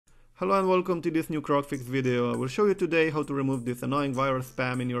Hello and welcome to this new CrocFIX video. I will show you today how to remove this annoying virus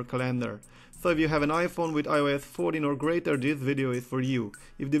spam in your calendar. So if you have an iPhone with iOS 14 or greater, this video is for you.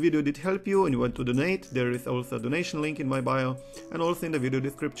 If the video did help you and you want to donate, there is also a donation link in my bio and also in the video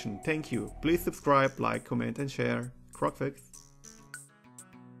description. Thank you. Please subscribe, like, comment and share. CrocFIX.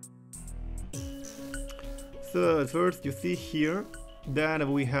 So at first you see here,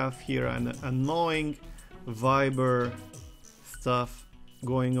 then we have here an annoying Viber stuff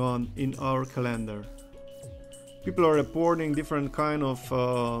going on in our calendar. People are reporting different kind of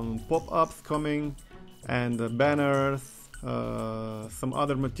pop-ups coming and banners, some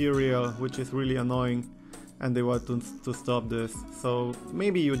other material which is really annoying, and they want to stop this. So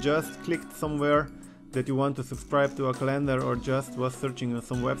maybe you just clicked somewhere that you want to subscribe to a calendar, or just was searching on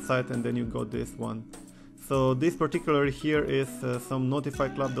some website and then you got this one. So this particular here is some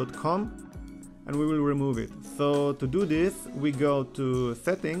notice-iphone.club, and we will remove it. So to do this, we go to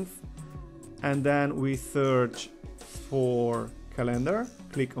settings and then we search for calendar,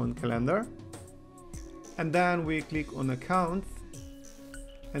 click on calendar, and then we click on accounts,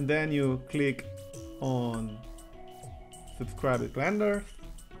 and then you click on subscribe to calendar,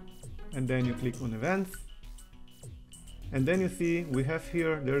 and then you click on events, and then you see we have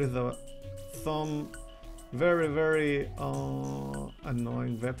here there is some very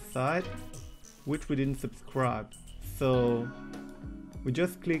annoying website which we didn't subscribe. So we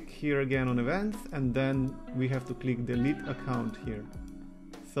just click here again on events, and then we have to click delete account here.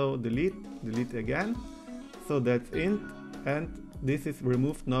 So delete again. So that's it, and this is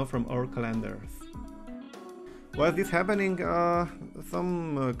removed now from our calendars. Why is this happening?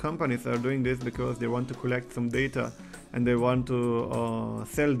 Some companies are doing this because they want to collect some data and they want to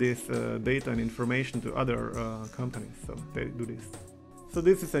sell this data and information to other companies, so they do this. So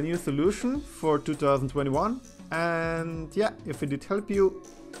this is a new solution for 2021, and yeah, if it did help you,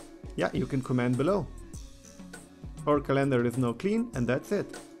 yeah, you can comment below. Our calendar is now clean, and that's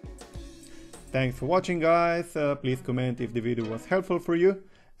it. Thanks for watching, guys. Please comment if the video was helpful for you,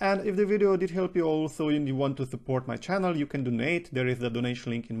 and if the video did help you also and you want to support my channel, you can donate. There is the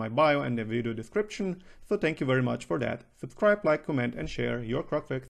donation link in my bio and the video description, so thank you very much for that. Subscribe, like, comment and share. Your CrocFIX.